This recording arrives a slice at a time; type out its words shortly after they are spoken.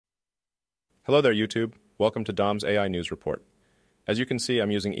Hello there, YouTube. Welcome to Dom's AI News Report. As you can see, I'm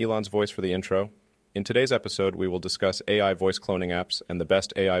using Elon's voice for the intro. In today's episode, we will discuss AI voice cloning apps and the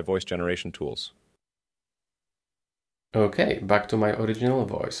best AI voice generation tools. Okay, back to my original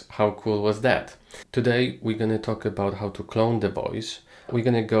voice. How cool was that? Today, we're going to talk about how to clone the voice. We're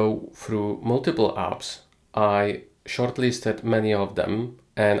going to go through multiple apps. I shortlisted many of them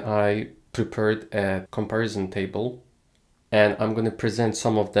and I prepared a comparison table. And I'm going to present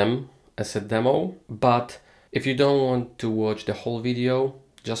some of them as a demo, but if you don't want to watch the whole video,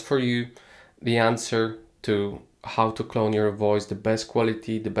 just for you, the answer to how to clone your voice, the best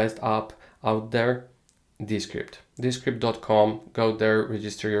quality, the best app out there, Descript. Descript.com, go there,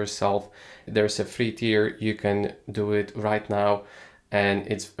 register yourself. There's a free tier, you can do it right now and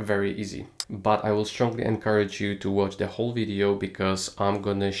it's very easy. But I will strongly encourage you to watch the whole video because I'm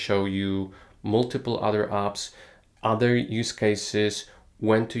gonna show you multiple other apps, other use cases,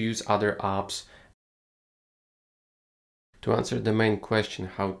 when to use other apps. To answer the main question,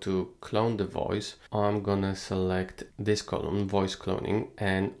 how to clone the voice, I'm gonna select this column, voice cloning,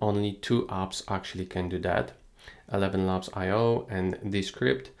 and only two apps actually can do that, 11 Labs.io and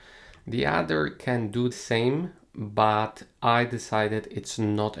Descript. The other can do the same, but I decided it's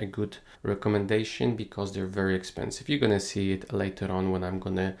not a good recommendation because they're very expensive. You're gonna see it later on when I'm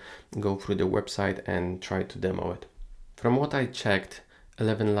gonna go through the website and try to demo it. From what I checked,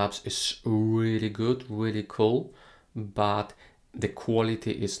 11 Labs is really good, really cool, but the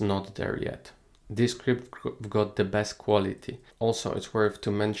quality is not there yet. Descript got the best quality. Also, it's worth to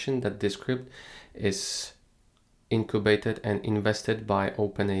mention that Descript is incubated and invested by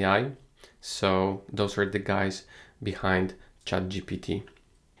OpenAI. So those are the guys behind ChatGPT.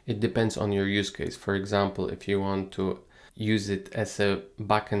 It depends on your use case. For example, if you want to use it as a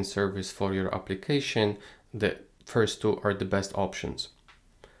backend service for your application, the first two are the best options.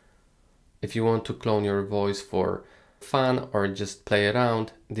 If you want to clone your voice for fun or just play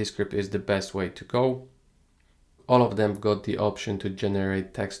around, Descript is the best way to go. All of them got the option to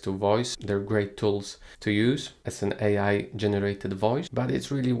generate text to voice. They're great tools to use as an AI generated voice, but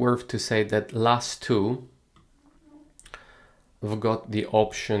it's really worth to say that last two have got the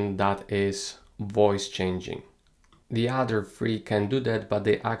option that is voice changing. The other three can do that, but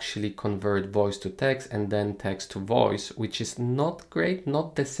they actually convert voice to text and then text to voice, which is not great,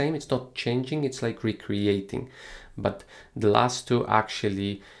 not the same. It's not changing, it's like recreating. But the last two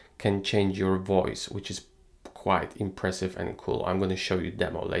actually can change your voice, which is quite impressive and cool. I'm going to show you a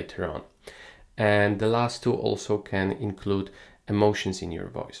demo later on. And the last two also can include emotions in your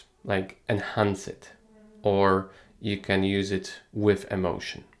voice, like enhance it, or you can use it with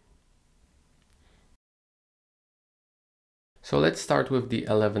emotion. So let's start with the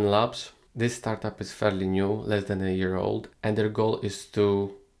 11 Labs. This startup is fairly new, less than a year old, and their goal is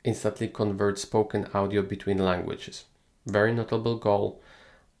to instantly convert spoken audio between languages. Very notable goal.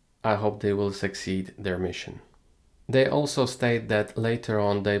 I hope they will succeed their mission. They also state that later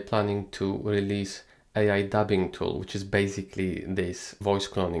on they're planning to release AI dubbing tool, which is basically this voice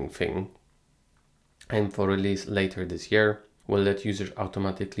cloning thing. And for release later this year, will let users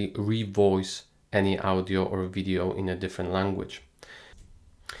automatically revoice any audio or video in a different language.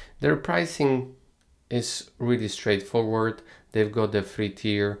 Their pricing is really straightforward. They've got the free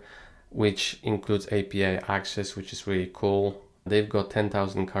tier, which includes API access, which is really cool. They've got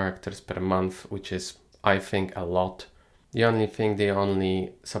 10,000 characters per month, which is, I think, a lot. The only thing, they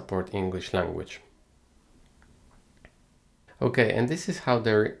only support English language. Okay, and this is how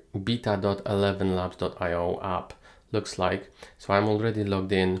their beta.11labs.io app looks like. So I'm already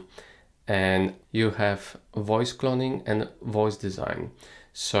logged in. And you have voice cloning and voice design.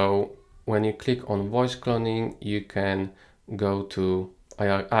 So when you click on voice cloning, you can go to,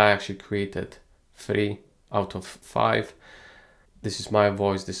 I actually created 3 out of 5. This is my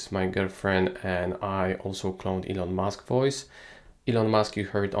voice, this is my girlfriend, and I also cloned Elon Musk voice. Elon Musk you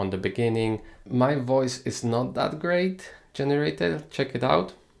heard on the beginning. My voice is not that great generated, check it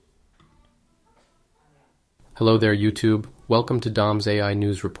out. Hello there, YouTube. Welcome to Dom's AI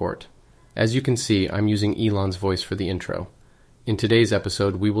News Report. As you can see, I'm using Elon's voice for the intro. In today's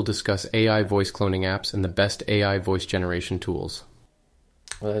episode, we will discuss AI voice cloning apps and the best AI voice generation tools.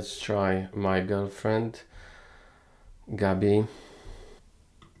 Let's try my girlfriend, Gabby.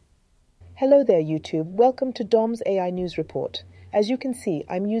 Hello there, YouTube. Welcome to Dom's AI News Report. As you can see,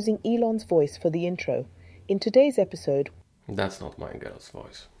 I'm using Elon's voice for the intro. In today's episode... That's not my girl's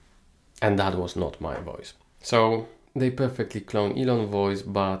voice. And that was not my voice. So, they perfectly clone Elon's voice,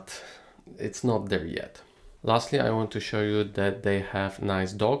 but it's not there yet. Lastly, I want to show you that they have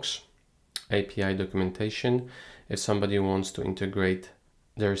nice docs, API documentation. If somebody wants to integrate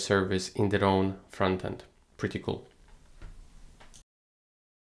their service in their own front end. Pretty cool.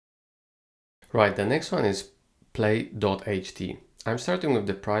 Right, the next one is Play.ht. I'm starting with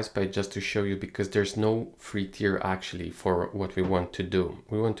the price page just to show you because there's no free tier actually for what we want to do.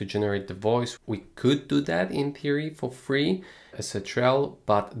 We want to generate the voice. We could do that in theory for free as a trial,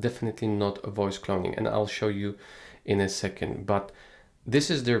 but definitely not a voice cloning. And I'll show you in a second. But this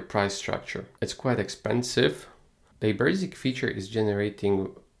is their price structure. It's quite expensive. The basic feature is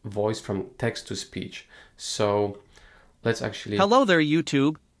generating voice from text to speech. So let's actually... Hello there,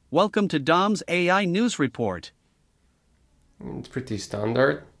 YouTube. Welcome to Dom's AI News Report. It's pretty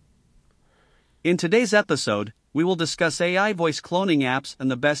standard. In today's episode, we will discuss AI voice cloning apps and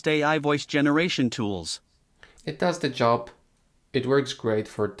the best AI voice generation tools. It does the job. It works great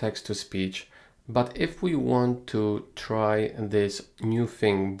for text-to-speech. But if we want to try this new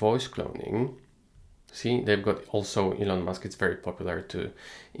thing, voice cloning, see, they've got also Elon Musk. It's very popular to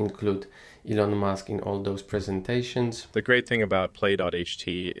include Elon Musk in all those presentations. The great thing about Play.ht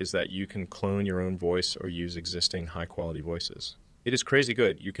is that you can clone your own voice or use existing high-quality voices. It is crazy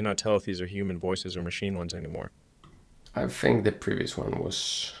good. You cannot tell if these are human voices or machine ones anymore. I think the previous one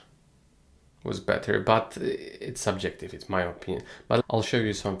was better, but it's subjective, it's my opinion. But I'll show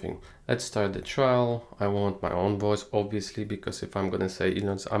you something. Let's start the trial. I want my own voice, obviously, because if I'm gonna say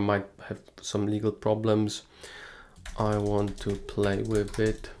Elon's, I might have some legal problems. I want to play with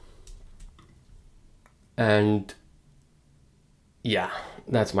it. And yeah,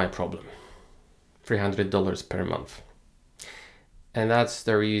 that's my problem. $300 per month. And that's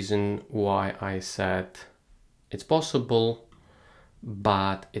the reason why I said it's possible,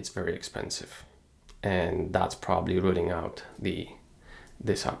 but it's very expensive. And that's probably ruling out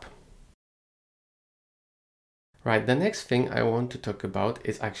this app. Right, the next thing I want to talk about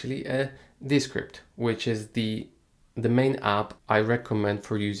is actually a Descript, which is the main app I recommend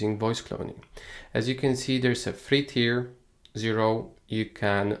for using voice cloning. As you can see, there's a free tier, 0. You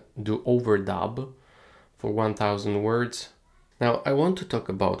can do overdub for 1000 words. Now, I want to talk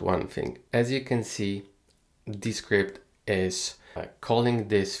about one thing. As you can see, Descript is calling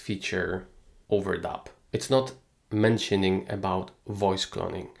this feature overdub. It's not mentioning about voice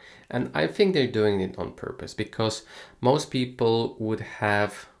cloning. And I think they're doing it on purpose because most people would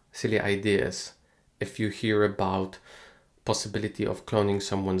have silly ideas if you hear about possibility of cloning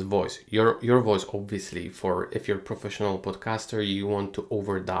someone's voice. Your voice, obviously, for if you're a professional podcaster, you want to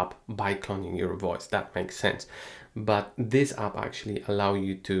overdub by cloning your voice. That makes sense. But this app actually allow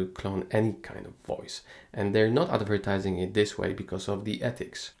you to clone any kind of voice. And they're not advertising it this way because of the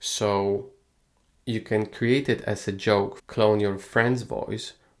ethics. So you can create it as a joke, clone your friend's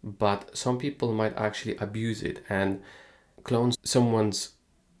voice, but some people might actually abuse it and clone someone's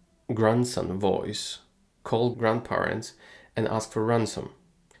grandson voice, call grandparents and ask for ransom.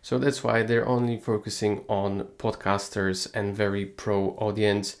 So that's why they're only focusing on podcasters and very pro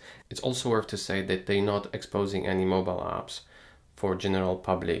audience. It's also worth to say that they're not exposing any mobile apps for general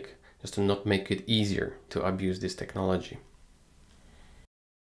public, just to not make it easier to abuse this technology.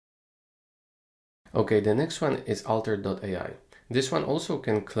 Okay, the next one is altered.ai. This one also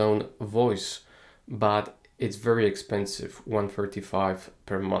can clone voice, but it's very expensive, $135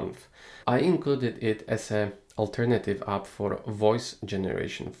 per month. I included it as an alternative app for voice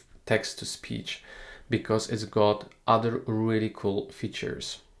generation, text to speech, because it's got other really cool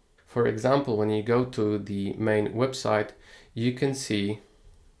features. For example, when you go to the main website, you can see.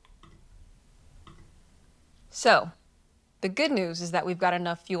 So, the good news is that we've got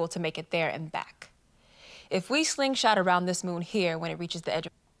enough fuel to make it there and back. If we slingshot around this moon here when it reaches the edge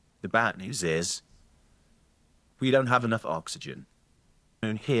of... The bad news is we don't have enough oxygen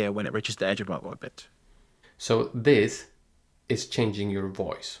here when it reaches the edge of our orbit. So this is changing your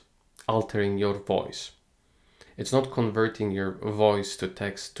voice, altering your voice. It's not converting your voice to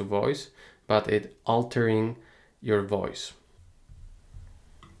text to voice, but it altering your voice.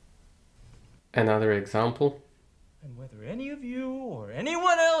 Another example. And whether any of you or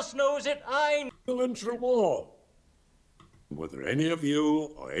anyone else knows it, I know. Whether any of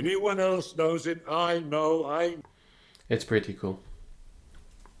you or anyone else knows it, I know. It's pretty cool.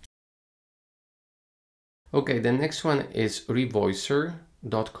 Okay, the next one is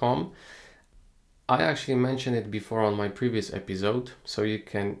Revoicer.com. I actually mentioned it before on my previous episode, so you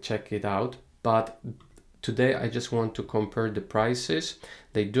can check it out. But today I just want to compare the prices.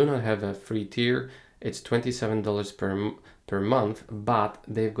 They do not have a free tier. It's $27 per month, but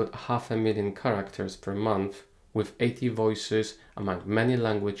they've got 500,000 characters per month with 80 voices among many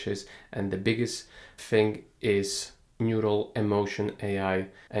languages. And the biggest thing is neural emotion AI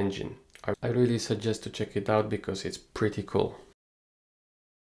engine. I really suggest to check it out because it's pretty cool.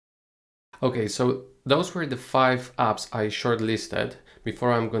 Okay, so those were the 5 apps I shortlisted.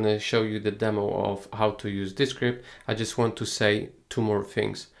 Before I'm going to show you the demo of how to use Descript, I just want to say 2 more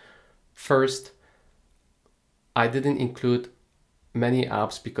things. First, I didn't include many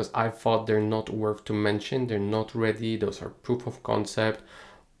apps because I thought they're not worth to mention. They're not ready. Those are proof of concept.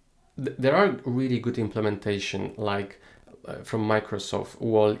 There are really good implementation like from Microsoft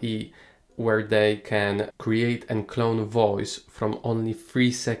Wall-E, where they can create and clone voice from only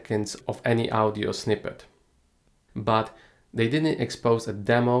 3 seconds of any audio snippet. But they didn't expose a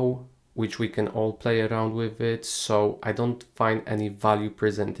demo which we can all play around with it, so I don't find any value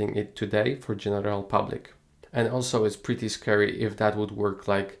presenting it today for general public. And also it's pretty scary if that would work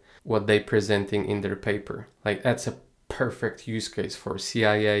like what they're presenting in their paper. Like that's a perfect use case for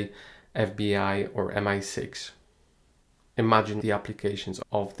CIA, FBI or MI6. Imagine the applications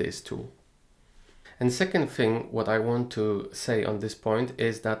of this tool. And second thing, what I want to say on this point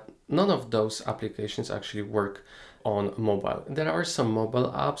is that none of those applications actually work on mobile. There are some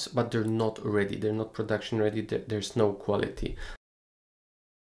mobile apps, but they're not ready. They're not production ready. There's no quality.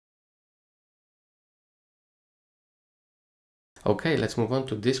 Okay, let's move on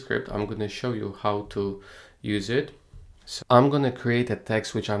to Descript. I'm going to show you how to use it. So I'm going to create a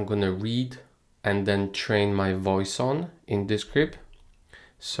text which I'm going to read and then train my voice on in Descript.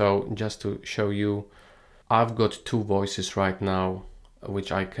 So just to show you, I've got 2 voices right now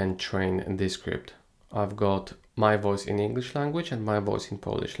which I can train in Descript. I've got my voice in English language and my voice in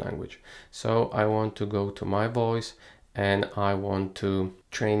Polish language. So I want to go to my voice and I want to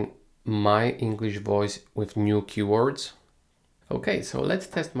train my English voice with new keywords. Okay, so let's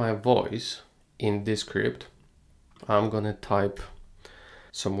test my voice in Descript. I'm gonna type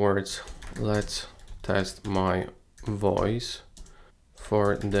some words. Let's test my voice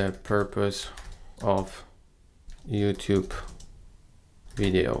for the purpose of YouTube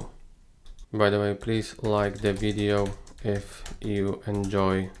video. By the way, please like the video if you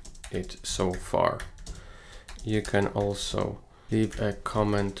enjoy it so far. You can also leave a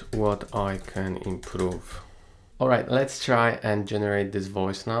comment what I can improve. All right, let's try and generate this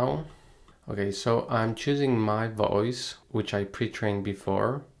voice now. Okay, so I'm choosing my voice, which I pre-trained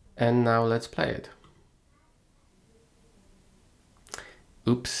before, and now let's play it.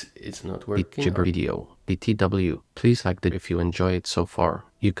 Oops, it's not working. Video. BTW. Please like it if you enjoy it so far.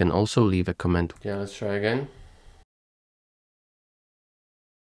 You can also leave a comment. Yeah, let's try again.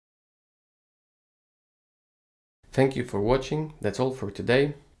 Thank you for watching. That's all for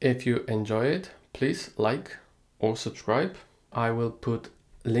today. If you enjoy it, please like or subscribe. I will put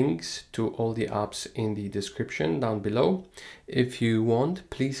links to all the apps in the description down below. If you want,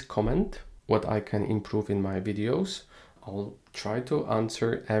 please comment what I can improve in my videos. I'll try to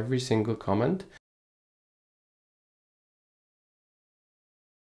answer every single comment.